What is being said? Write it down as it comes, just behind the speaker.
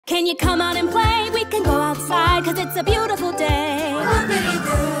Can you come out and play? We can go outside, 'cause it's a beautiful day.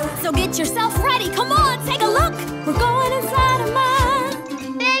 So get yourself ready. Come on, take a look. We're going inside of my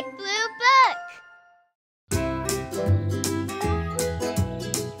Big Blue Book.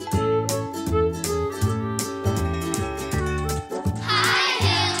 Hi,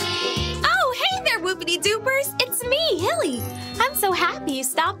 Hilly. Oh, hey there, Whoopity-Doopers. It's me, Hilly. I'm so happy you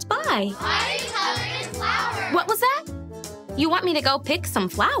stopped by. Why are you covered in flowers? What was that? You want me to go pick some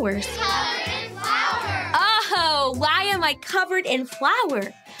flowers? Covered in flowers. Oh, why am I covered in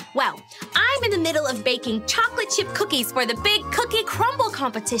flour? Well, I'm in the middle of baking chocolate chip cookies for the big Cookie Crumble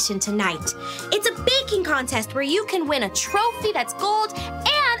Competition tonight. It's a baking contest where you can win a trophy that's gold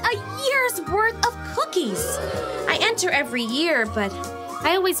and a year's worth of cookies. I enter every year, but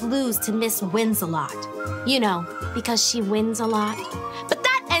I always lose to Miss Wins a Lot. You know, because she wins a lot. But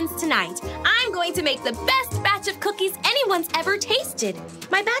that ends tonight. I'm going to make the best batch of cookies anyone's ever tasted.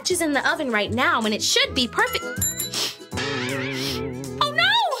 My batch is in the oven right now, and it should be perfect. Oh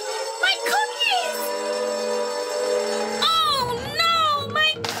no! My cookies! Oh no!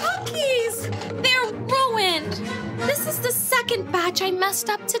 My cookies! They're ruined! This is the second batch I messed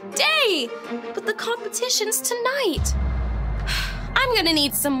up today, but the competition's tonight. I'm gonna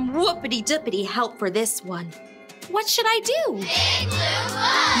need some whoopity-doopity help for this one. What should I do? Big Blue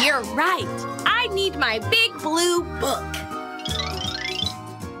Book. You're right. I need my big blue book.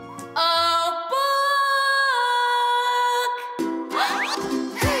 A book!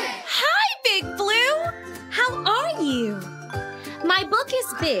 Hi, Big Blue! How are you? My book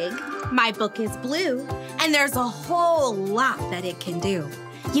is big, my book is blue, and there's a whole lot that it can do.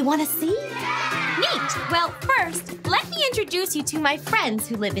 You want to see? Neat! Well, first, let me introduce you to my friends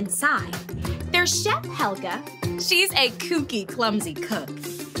who live inside. There's Chef Helga. She's a kooky, clumsy cook.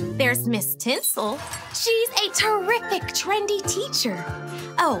 There's Miss Tinsel. She's a terrific, trendy teacher.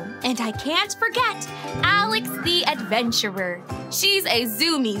 Oh, and I can't forget Alex the Adventurer. She's a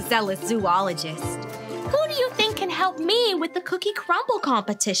zoomy, zealous zoologist. Who do you think can help me with the Cookie Crumble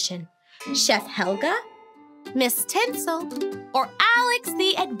Competition? Chef Helga, Miss Tinsel, or Alex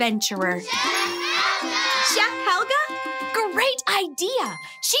the Adventurer? Chef Helga? Great idea!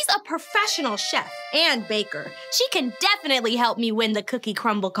 She's a professional chef and baker. She can definitely help me win the Cookie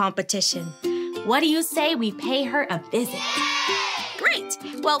Crumble Competition. What do you say we pay her a visit? Great!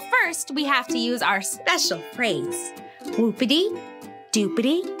 Well, first we have to use our special phrase. Whoopity,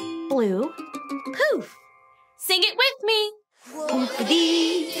 doopity, blue, poof. Sing it with me.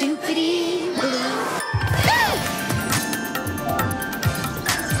 Whoopity, doopity, blue, poof!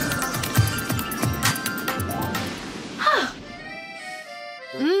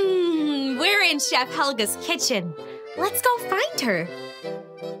 We're in Chef Helga's kitchen. Let's go find her.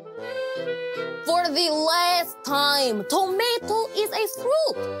 For the last time, tomato is a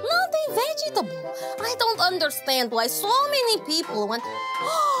fruit, not a vegetable. I don't understand why so many people went,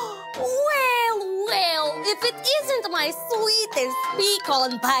 well, if it isn't my sweetest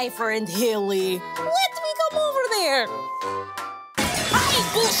pecan pie friend Hilly, let me come over there.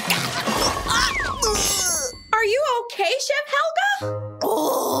 Are you okay, Chef Helga?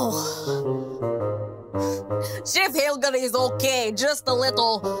 Oh. Chef Helga is okay, just a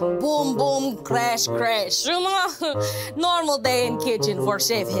little boom, boom, crash, crash. You know, normal day in kitchen for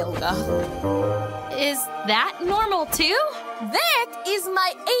Chef Helga. Is that normal too? That is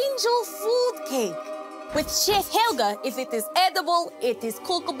my angel food cake. With Chef Helga, if it is edible, it is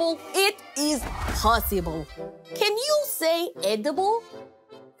cookable, it is possible. Can you say edible?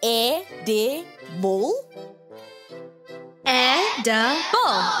 Edible?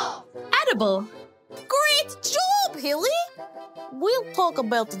 Edible. Edible. Great job, Hilly! We'll talk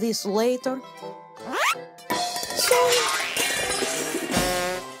about this later.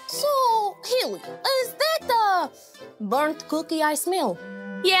 So, Hilly, is that the burnt cookie I smell?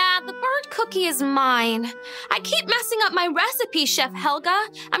 Yeah, the burnt cookie is mine. I keep messing up my recipe, Chef Helga.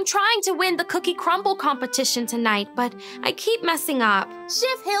 I'm trying to win the Cookie Crumble Competition tonight, but I keep messing up.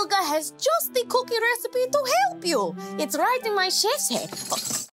 Chef Helga has just the cookie recipe to help you. It's right in my chef's head.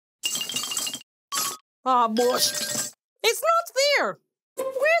 Ah, bush. It's not there.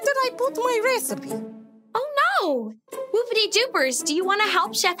 Where did I put my recipe? Oh no! Whoopity Doopers, do you want to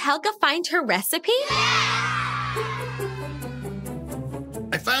help Chef Helga find her recipe?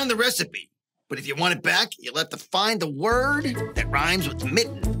 I found the recipe, but if you want it back, you'll have to find the word that rhymes with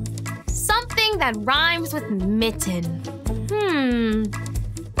mitten. Something that rhymes with mitten.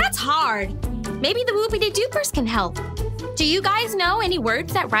 That's hard. Maybe the Whoopity Doopers can help. Do you guys know any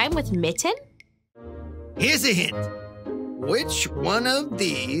words that rhyme with mitten? Here's a hint. Which one of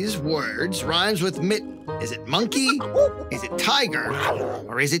these words rhymes with mitten? Is it monkey? Is it tiger?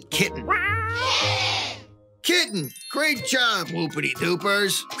 Or is it kitten? Kitten! Great job, Whoopity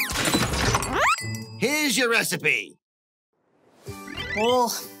Doopers. Here's your recipe.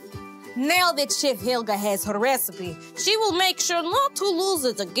 Oh, now that Chef Helga has her recipe, she will make sure not to lose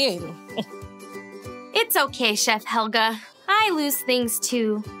it again. It's okay, Chef Helga. I lose things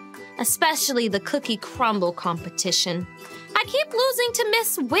too, especially the Cookie Crumble Competition. I keep losing to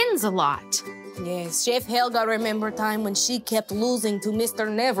Miss Wins a lot. Yes, Chef Helga remember time when she kept losing to Mr.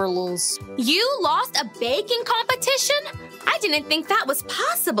 Neverlose. You lost a baking competition? I didn't think that was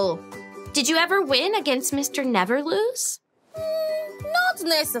possible. Did you ever win against Mr. Neverlose? Not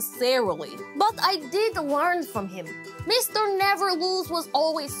necessarily, but I did learn from him. Mr. Neverlose was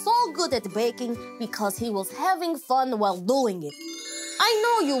always so good at baking because he was having fun while doing it. I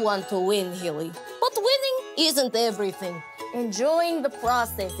know you want to win, Hilly, but winning isn't everything. Enjoying the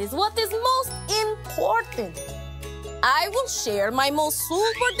process is what is most important. I will share my most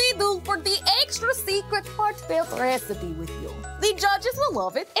super-de-duper extra secret heartfelt recipe with you. The judges will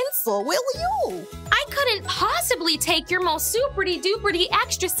love it, and so will you. I couldn't possibly take your most super-de-duper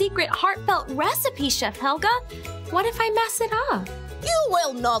extra secret heartfelt recipe, Chef Helga. What if I mess it up? You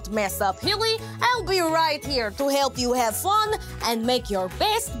will not mess up, Hilly. I'll be right here to help you have fun and make your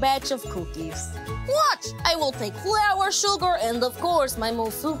best batch of cookies. Watch! I will take flour, sugar, and of course, my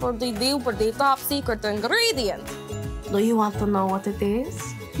most super-de-duper top secret ingredient. Do you want to know what it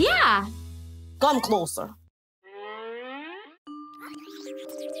is? Yeah. Come closer.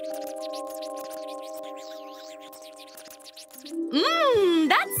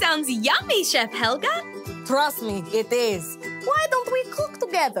 That sounds yummy, Chef Helga. Trust me, it is. Why don't we cook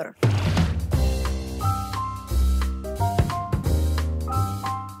together?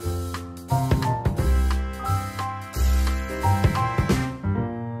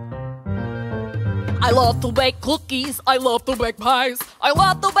 I love to bake cookies, I love to bake pies, I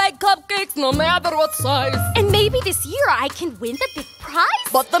love to bake cupcakes no matter what size. And maybe this year I can win the big prize?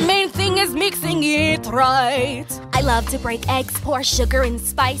 But the main thing is mixing it right. I love to break eggs, pour sugar and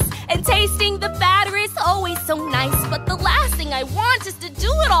spice, and tasting the batter is always so nice. But the last thing I want is to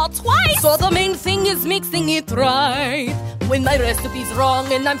do it all twice. So the main thing is mixing it right. When my recipe's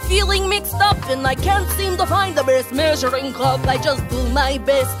wrong and I'm feeling mixed up and I can't seem to find the best measuring cup, I just do my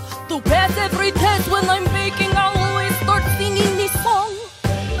best to pass every test. When I'm baking, I'll always start singing this song.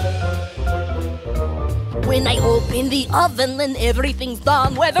 When I open the oven and everything's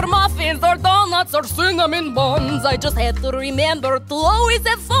done, whether muffins or donuts or cinnamon buns, I just have to remember to always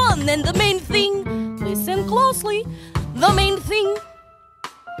have fun. And the main thing, listen closely, the main thing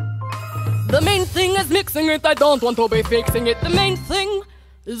is mixing it. I don't want to be fixing it. The main thing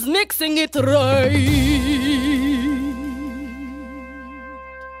is mixing it right.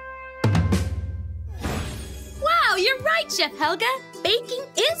 Wow, you're right, Chef Helga. Baking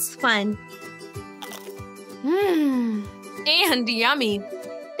is fun. And yummy.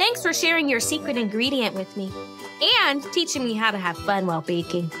 Thanks for sharing your secret ingredient with me and teaching me how to have fun while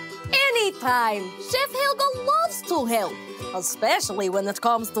baking. Anytime! Chef Helga loves to help, especially when it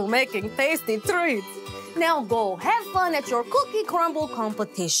comes to making tasty treats. Now go have fun at your Cookie Crumble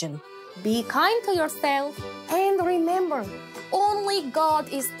Competition. Be kind to yourself and remember, only God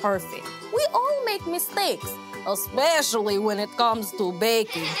is perfect. We all make mistakes, especially when it comes to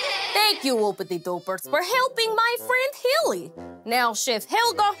baking. Thank you, Whoopity Doopers, for helping my friend Hilly. Now Chef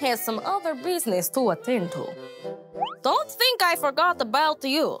Helga has some other business to attend to. Don't think I forgot about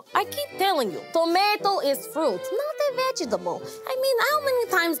you. I keep telling you, tomato is fruit, not a vegetable. I mean, how many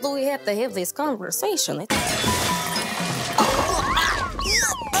times do we have to have this conversation?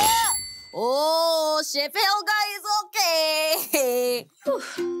 Oh, Chef Helga is okay.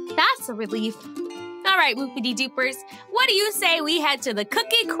 That's a relief. All right, Whoopity Doopers, what do you say we head to the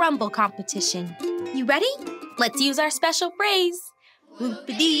Cookie Crumble Competition? You ready? Let's use our special phrase.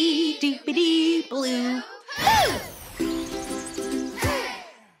 Whoopity doopity blue.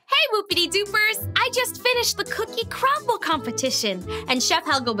 Hey, Whoopity Doopers! I just finished the Cookie Crumble Competition, and Chef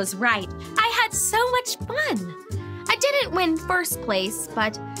Helga was right. I had so much fun. I didn't win first place,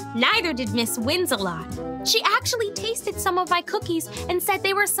 but neither did Miss Wins-A-Lot. She actually tasted some of my cookies and said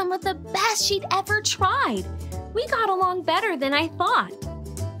they were some of the best she'd ever tried. We got along better than I thought.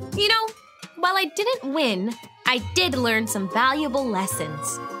 You know, while I didn't win, I did learn some valuable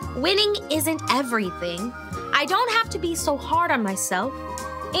lessons. Winning isn't everything. I don't have to be so hard on myself,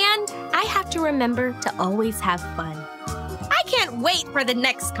 and I have to remember to always have fun. I can't wait for the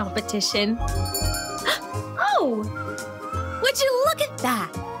next competition. Oh, would you look at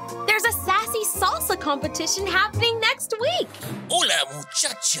that? There's there's a sassy salsa competition happening next week. Hola,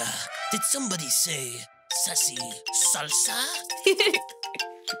 muchacha. Did somebody say sassy salsa?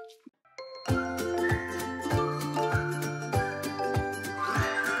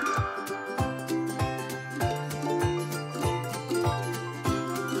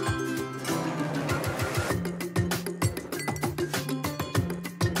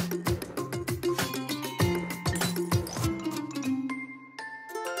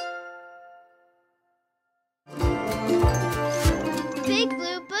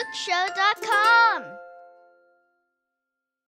 BigBlueBookShow.com